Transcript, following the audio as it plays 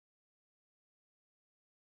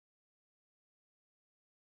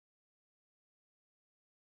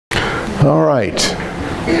All right,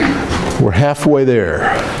 we're halfway there.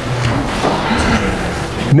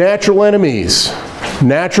 Natural enemies.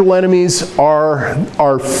 Natural enemies are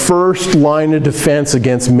our first line of defense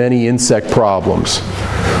against many insect problems.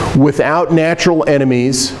 Without natural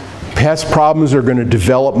enemies, pest problems are going to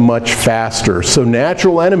develop much faster. So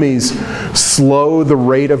natural enemies slow the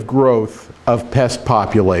rate of growth of pest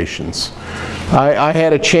populations. I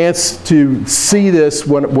had a chance to see this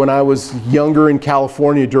when I was younger in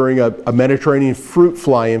California during a Mediterranean fruit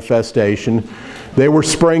fly infestation. They were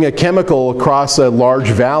spraying a chemical across a large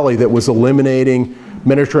valley that was eliminating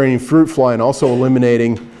Mediterranean fruit fly and also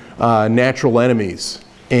eliminating natural enemies.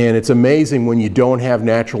 And it's amazing when you don't have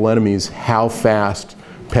natural enemies how fast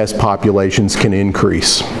pest populations can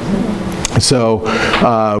increase. So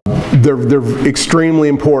they're extremely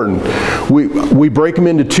important. We break them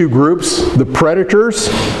into two groups. The predators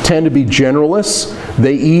tend to be generalists.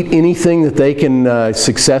 They eat anything that they can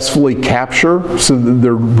successfully capture, so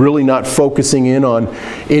they're really not focusing in on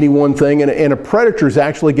any one thing. And a predator is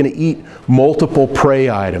actually going to eat multiple prey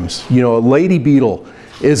items. You know, a lady beetle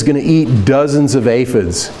is going to eat dozens of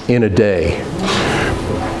aphids in a day.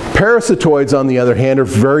 Parasitoids, on the other hand, are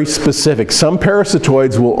very specific. Some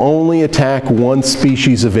parasitoids will only attack one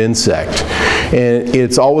species of insect. And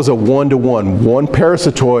it's always a one-to-one. One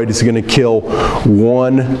parasitoid is going to kill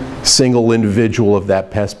one single individual of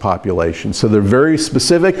that pest population. So they're very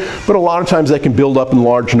specific, but a lot of times they can build up in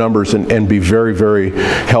large numbers and be very, very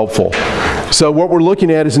helpful. So what we're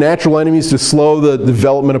looking at is natural enemies to slow the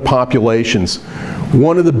development of populations.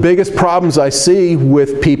 One of the biggest problems I see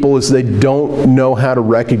with people is they don't know how to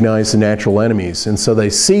recognize the natural enemies. And so they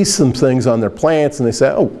see some things on their plants and they say,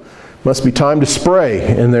 oh, must be time to spray,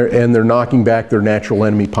 and they're knocking back their natural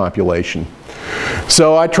enemy population.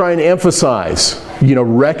 So I try and emphasize, you know,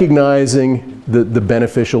 recognizing the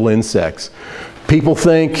beneficial insects. People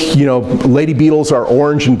think, you know, lady beetles are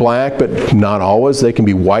orange and black, but not always. They can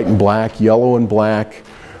be white and black, yellow and black,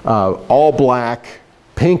 all black,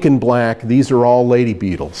 pink and black. These are all lady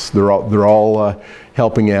beetles. They're all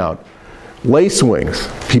helping out.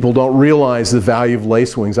 Lacewings. People don't realize the value of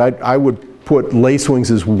lacewings. I would put lacewings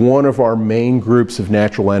as one of our main groups of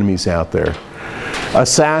natural enemies out there.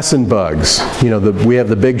 Assassin bugs. You know, we have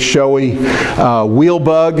the big showy wheel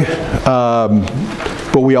bug,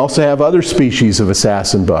 but we also have other species of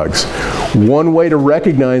assassin bugs. One way to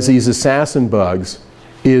recognize these assassin bugs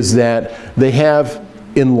is that they have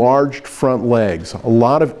enlarged front legs. A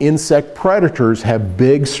lot of insect predators have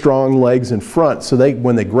big, strong legs in front, so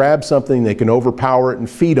when they grab something, they can overpower it and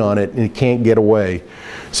feed on it, and it can't get away.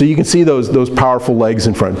 So you can see those powerful legs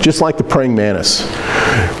in front, just like the praying mantis.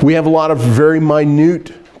 We have a lot of very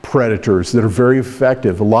minute predators that are very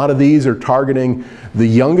effective. A lot of these are targeting the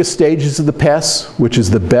youngest stages of the pests, which is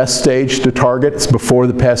the best stage to target. It's before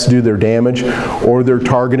the pests do their damage, or they're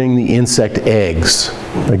targeting the insect eggs.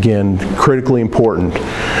 Again, critically important.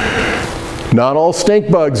 Not all stink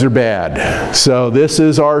bugs are bad. So this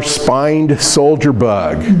is our spined soldier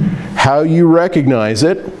bug. How you recognize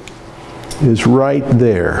it is right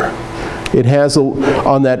there. It has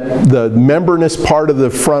the membranous part of the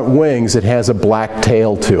front wings, it has a black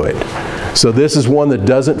tail to it. So this is one that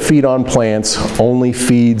doesn't feed on plants, only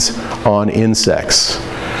feeds on insects.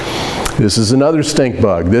 This is another stink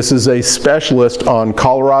bug. This is a specialist on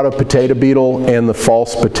Colorado potato beetle and the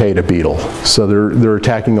false potato beetle. So they're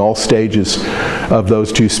attacking all stages of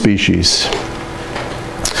those two species.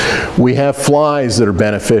 We have flies that are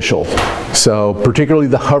beneficial. So particularly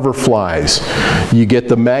the hover flies. You get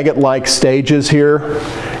the maggot-like stages here,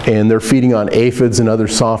 and they're feeding on aphids and other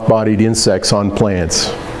soft-bodied insects on plants.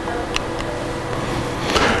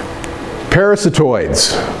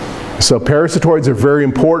 Parasitoids. So parasitoids are very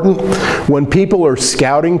important. When people are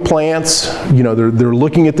scouting plants, you know, they're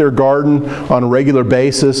looking at their garden on a regular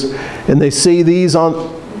basis, and they see these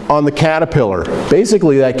on the caterpillar.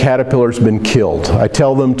 Basically, that caterpillar's been killed. I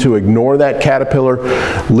tell them to ignore that caterpillar,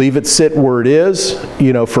 leave it sit where it is.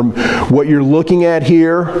 You know, from what you're looking at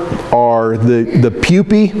here are the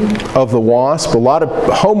pupae of the wasp. A lot of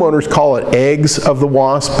homeowners call it eggs of the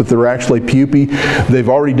wasp, but they're actually pupae. They've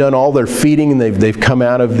already done all their feeding and they've come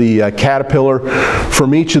out of the caterpillar.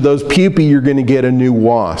 From each of those pupae, you're going to get a new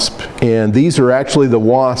wasp. And these are actually the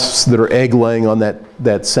wasps that are egg laying on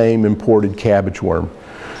that same imported cabbage worm.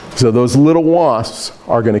 So those little wasps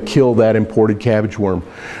are going to kill that imported cabbage worm.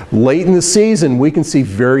 Late in the season, we can see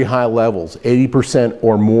very high levels, 80%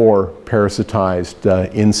 or more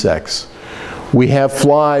parasitized insects. We have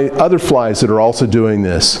other flies that are also doing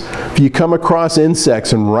this. If you come across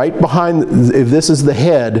insects and right behind, if this is the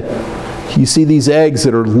head, you see these eggs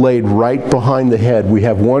that are laid right behind the head. We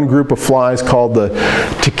have one group of flies called the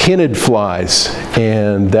pinnid flies,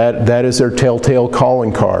 and that is their telltale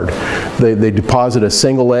calling card. They deposit a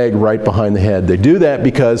single egg right behind the head. They do that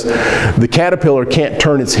because the caterpillar can't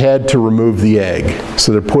turn its head to remove the egg.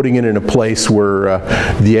 So they're putting it in a place where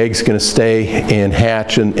the egg's going to stay and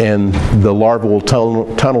hatch, and the larva will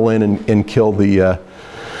tunnel in and kill the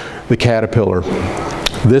caterpillar.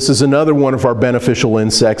 This is another one of our beneficial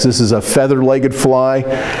insects. This is a feather-legged fly,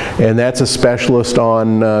 and that's a specialist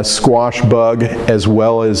on squash bug as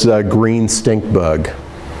well as green stink bug.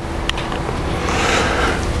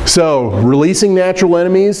 So, releasing natural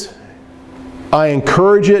enemies, I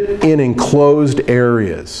encourage it in enclosed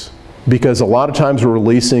areas, because a lot of times we're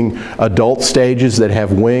releasing adult stages that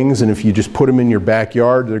have wings, and if you just put them in your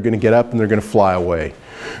backyard, they're going to get up and they're going to fly away.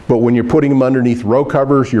 But when you're putting them underneath row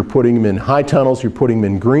covers, you're putting them in high tunnels, you're putting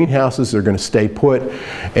them in greenhouses, they're going to stay put,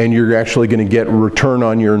 and you're actually going to get a return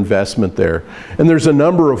on your investment there. And there's a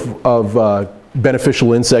number of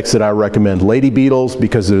beneficial insects that I recommend. Lady beetles,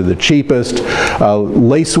 because they're the cheapest.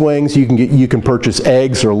 Lacewings, you can purchase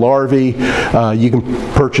eggs or larvae. You can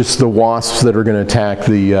purchase the wasps that are going to attack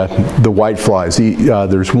the whiteflies.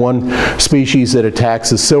 There's one species that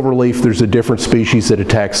attacks the silverleaf. There's a different species that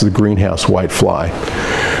attacks the greenhouse whitefly.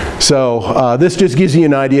 So this just gives you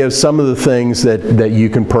an idea of some of the things that you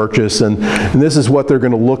can purchase, and this is what they're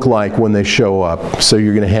going to look like when they show up. So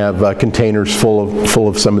you're going to have containers full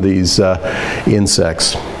of some of these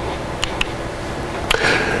insects.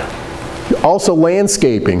 Also,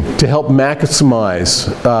 landscaping to help maximize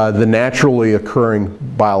the naturally occurring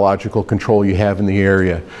biological control you have in the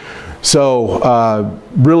area. So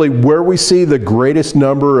really where we see the greatest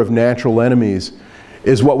number of natural enemies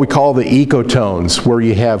is what we call the ecotones, where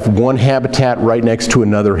you have one habitat right next to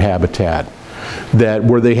another habitat.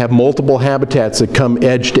 Where they have multiple habitats that come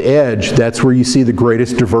edge to edge, that's where you see the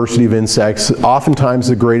greatest diversity of insects, oftentimes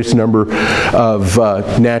the greatest number of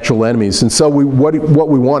natural enemies. And so what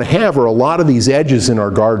we want to have are a lot of these edges in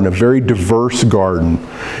our garden. A very diverse garden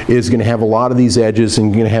is going to have a lot of these edges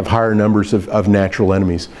and going to have higher numbers of natural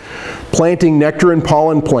enemies. Planting nectar and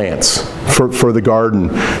pollen plants for the garden.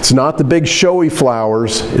 It's not the big showy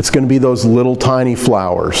flowers, it's going to be those little tiny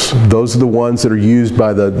flowers. Those are the ones that are used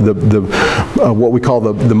by what we call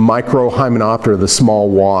the microhymenoptera, the small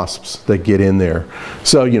wasps that get in there.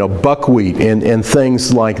 So, you know, buckwheat and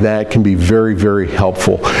things like that can be very, very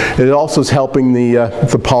helpful. It also is helping the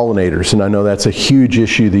pollinators, and I know that's a huge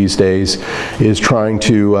issue these days, is trying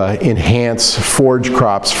to enhance forage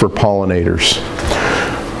crops for pollinators.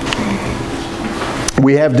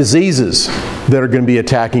 We have diseases that are going to be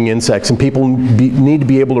attacking insects, and people need to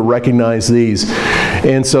be able to recognize these.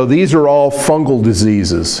 And so these are all fungal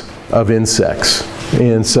diseases of insects.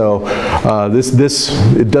 And so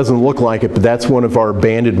it doesn't look like it, but that's one of our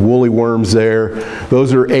banded woolly worms there.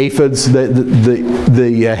 Those are aphids.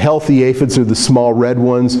 The healthy aphids are the small red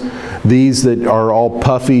ones. These that are all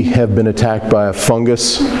puffy have been attacked by a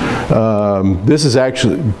fungus. This is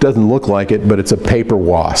actually, doesn't look like it, but it's a paper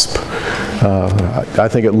wasp. I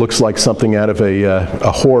think it looks like something out of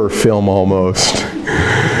a horror film almost.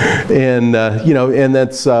 And you know, and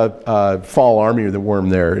that's fall armyworm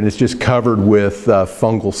there, and it's just covered with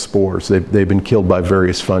fungal spores. They've been killed by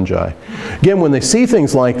various fungi. Again, when they see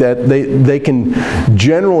things like that, they can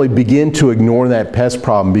generally begin to ignore that pest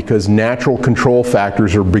problem, because natural control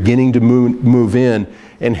factors are beginning to move in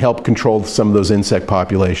and help control some of those insect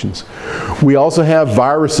populations. We also have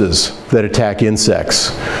viruses that attack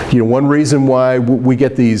insects. You know, one reason why we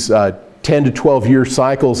get these 10 to 12 year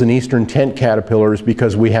cycles in eastern tent caterpillars,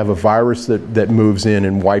 because we have a virus that moves in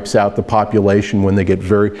and wipes out the population when they get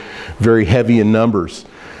very, very heavy in numbers.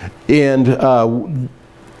 And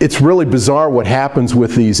it's really bizarre what happens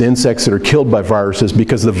with these insects that are killed by viruses,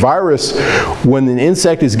 because the virus, when an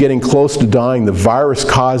insect is getting close to dying, the virus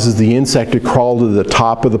causes the insect to crawl to the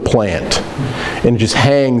top of the plant. And it just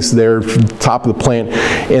hangs there at the top of the plant,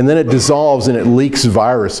 and then it dissolves and it leaks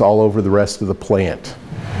virus all over the rest of the plant.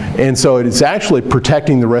 And so it's actually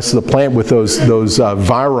protecting the rest of the plant with those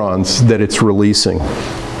virons that it's releasing.